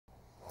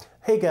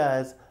Hey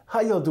guys,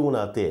 how y'all doing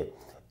out there?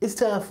 It's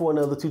time for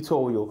another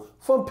tutorial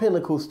from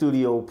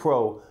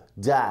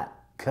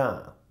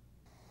PinnacleStudioPro.com.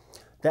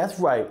 That's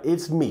right,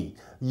 it's me,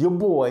 your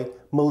boy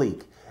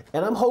Malik,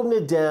 and I'm holding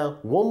it down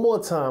one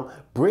more time,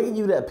 bringing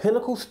you that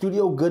Pinnacle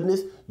Studio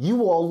goodness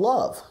you all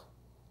love.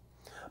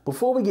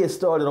 Before we get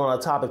started on our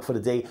topic for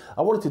the day,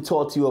 I wanted to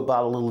talk to you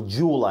about a little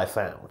jewel I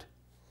found.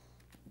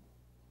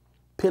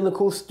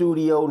 Pinnacle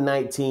Studio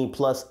 19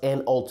 Plus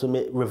and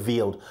Ultimate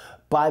revealed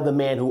by the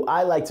man who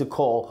I like to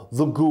call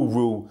the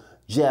guru,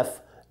 Jeff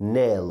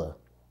Naylor.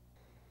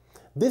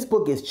 This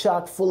book is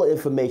chock full of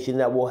information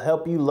that will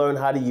help you learn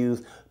how to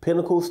use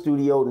Pinnacle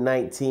Studio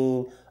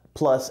 19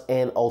 Plus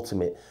and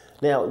Ultimate.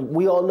 Now,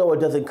 we all know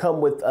it doesn't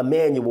come with a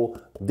manual.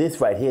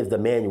 This right here is the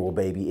manual,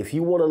 baby. If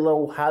you want to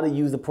know how to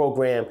use the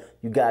program,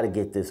 you got to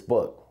get this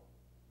book.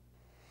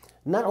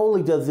 Not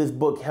only does this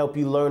book help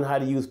you learn how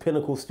to use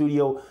Pinnacle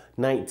Studio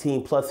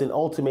 19 Plus and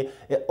Ultimate,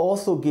 it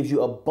also gives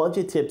you a bunch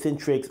of tips and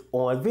tricks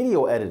on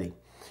video editing.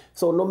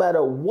 So no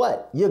matter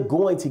what, you're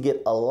going to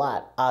get a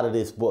lot out of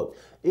this book.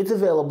 It's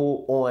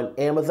available on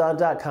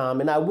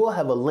Amazon.com, and I will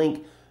have a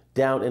link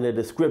down in the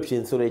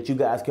description so that you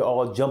guys can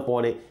all jump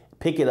on it,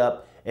 pick it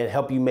up, and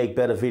help you make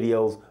better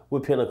videos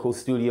with Pinnacle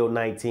Studio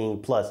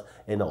 19 Plus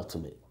and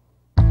Ultimate.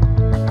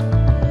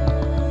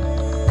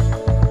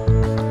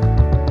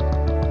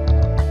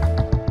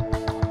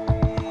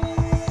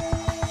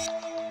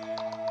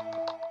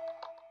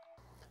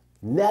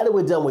 Now that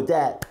we're done with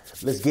that,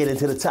 let's get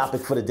into the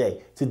topic for the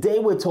day. Today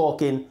we're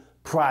talking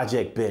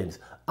project bins.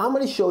 I'm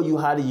going to show you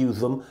how to use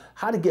them,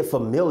 how to get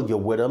familiar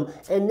with them,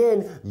 and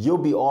then you'll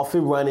be off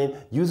and running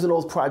using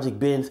those project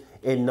bins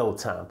in no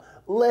time.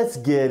 Let's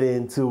get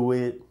into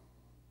it.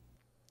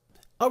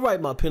 All right,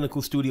 my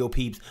Pinnacle Studio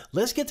peeps,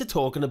 let's get to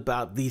talking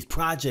about these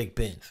project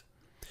bins.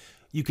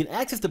 You can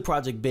access the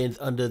project bins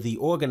under the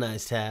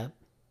Organize tab.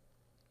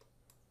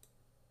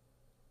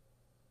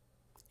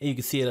 And you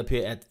can see it up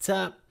here at the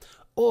top.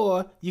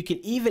 Or you can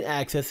even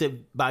access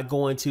it by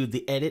going to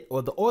the Edit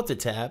or the Author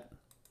tab.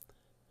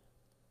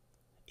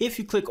 If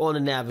you click on the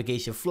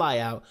navigation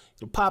flyout,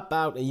 it'll pop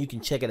out and you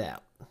can check it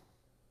out.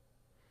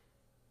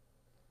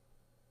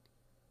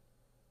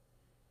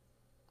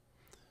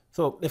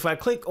 So if I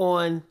click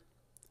on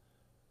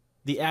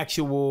the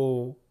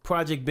actual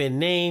project bin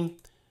name,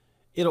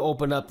 it'll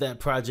open up that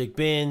project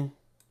bin.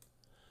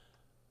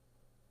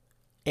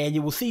 And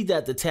you will see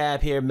that the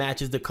tab here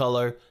matches the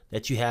color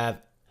that you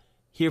have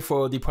here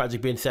for the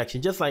project bin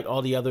section, just like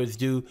all the others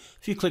do.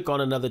 If you click on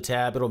another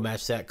tab, it'll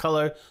match that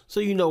color, so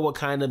you know what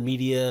kind of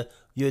media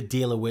you're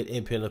dealing with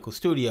in Pinnacle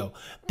Studio.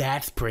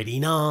 That's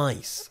pretty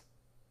nice.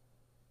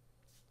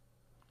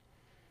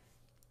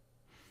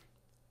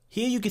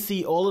 Here you can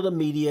see all of the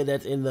media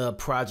that's in the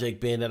project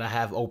bin that I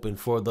have open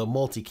for the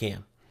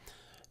multicam.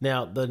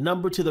 Now, the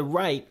number to the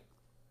right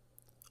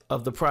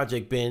of the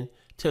project bin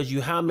tells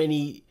you how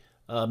many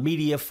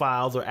media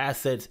files or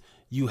assets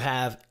you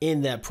have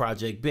in that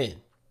project bin.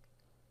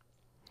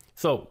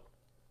 So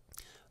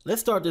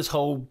let's start this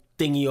whole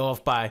thingy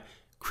off by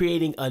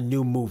creating a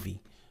new movie.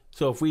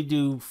 So if we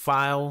do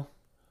File,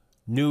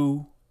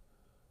 New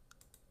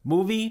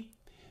Movie,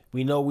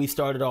 we know we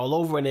started all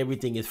over and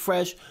everything is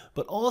fresh.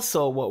 But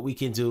also what we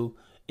can do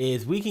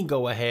is we can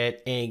go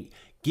ahead and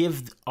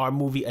give our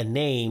movie a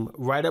name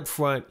right up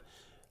front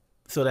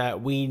so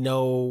that we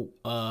know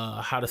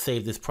how to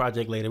save this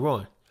project later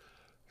on.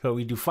 So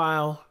we do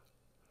File,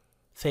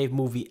 Save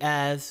Movie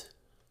As.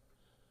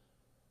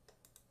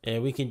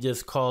 And we can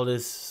just call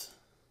this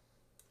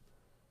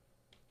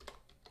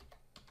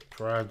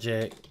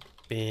Project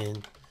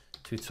Bin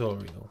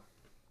Tutorial.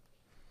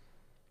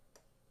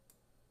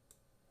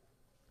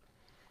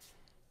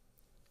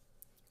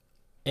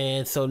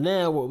 And so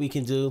now what we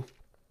can do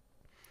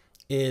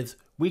is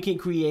we can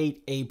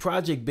create a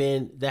project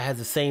bin that has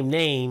the same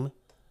name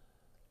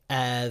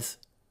as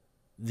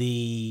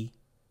the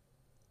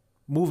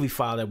movie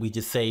file that we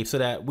just saved so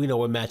that we know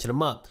we're matching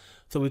them up.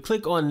 So we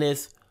click on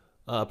this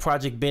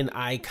project bin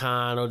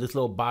icon or this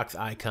little box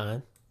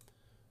icon,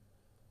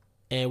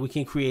 and we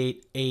can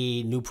create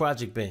a new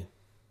project bin.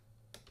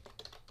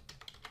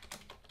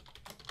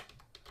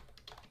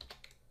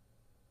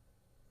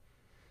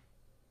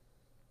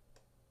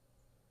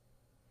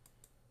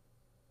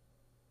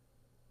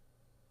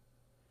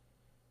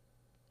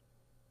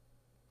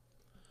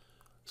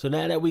 So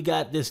now that we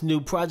got this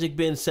new project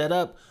bin set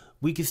up,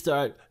 we can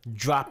start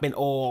dropping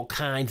all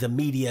kinds of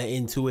media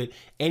into it,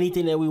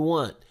 anything that we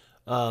want.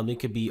 It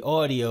could be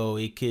audio,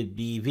 it could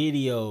be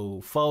video,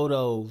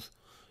 photos,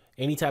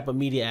 any type of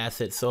media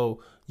asset.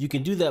 So you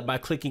can do that by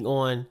clicking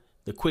on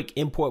the quick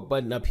import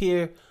button up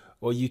here,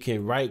 or you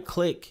can right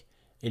click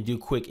and do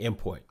quick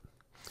import.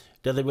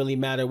 Doesn't really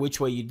matter which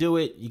way you do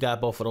it. You got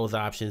both of those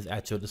options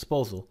at your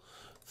disposal.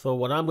 So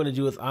what I'm going to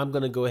do is I'm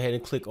going to go ahead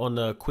and click on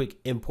the quick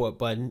import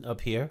button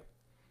up here.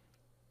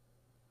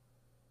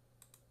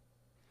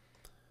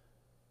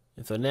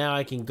 And so now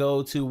I can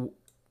go to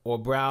or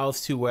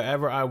browse to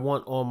wherever I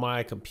want on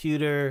my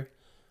computer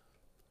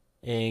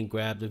and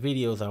grab the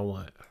videos I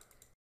want.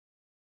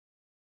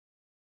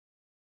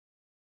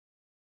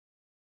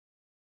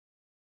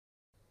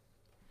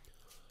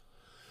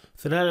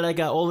 So now that I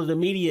got all of the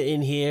media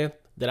in here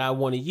that I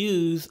want to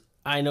use,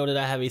 I know that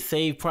I have a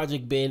saved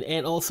project bin,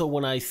 and also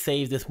when I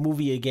save this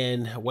movie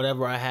again,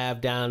 whatever I have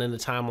down in the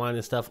timeline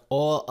and stuff,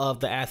 all of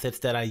the assets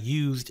that I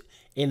used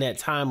in that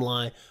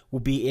timeline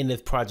will be in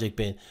this project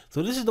bin.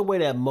 So this is the way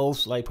that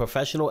most like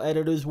professional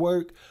editors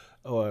work,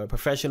 or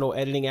professional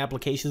editing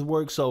applications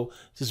work. So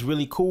it's just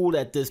really cool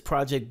that this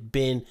project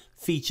bin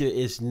feature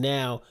is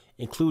now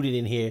included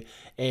in here.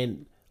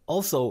 And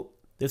also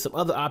there's some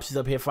other options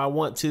up here. If I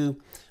want to,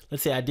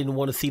 let's say I didn't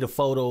want to see the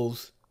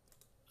photos,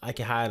 I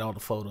can hide all the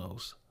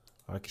photos,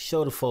 or I can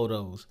show the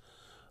photos.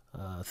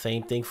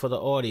 Same thing for the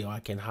audio.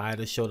 I can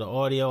hide or show the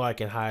audio. I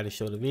can hide or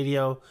show the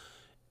video.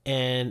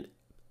 And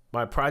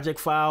my project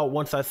file,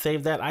 once I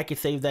save that, I can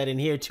save that in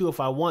here too if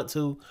I want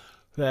to,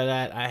 so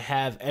that I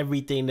have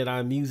everything that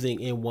I'm using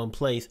in one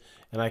place,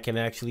 and I can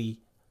actually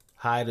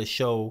hide or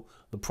show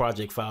the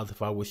project files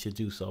if I wish to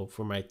do so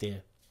from right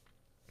there.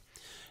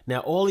 Now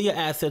all of your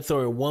assets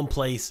are in one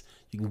place.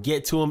 You can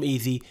get to them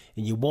easy,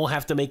 and you won't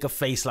have to make a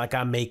face like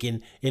I'm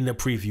making in the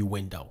preview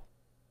window.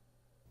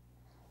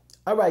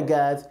 All right,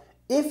 guys,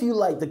 if you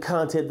like the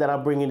content that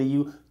I'm bringing to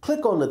you,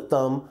 click on the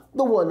thumb,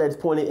 the one that's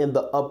pointed in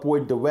the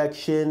upward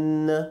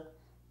direction.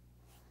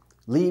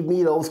 Leave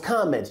me those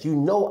comments. You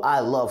know I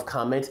love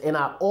comments, and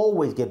I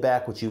always get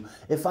back with you.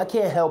 If I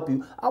can't help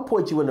you, I'll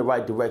point you in the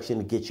right direction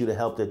to get you the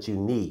help that you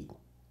need.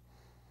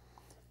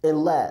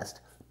 And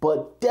last,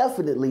 but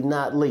definitely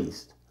not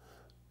least,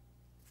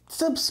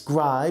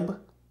 subscribe.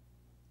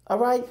 All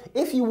right?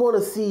 If you want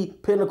to see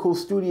Pinnacle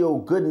Studio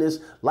goodness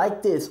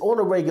like this on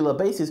a regular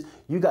basis,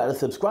 you got to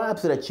subscribe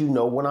so that you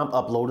know when I'm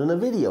uploading a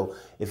video.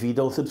 If you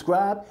don't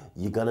subscribe,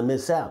 you're going to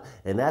miss out.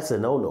 And that's a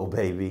no-no,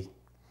 baby.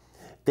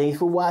 Thanks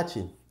for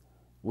watching.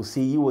 We'll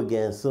see you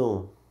again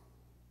soon.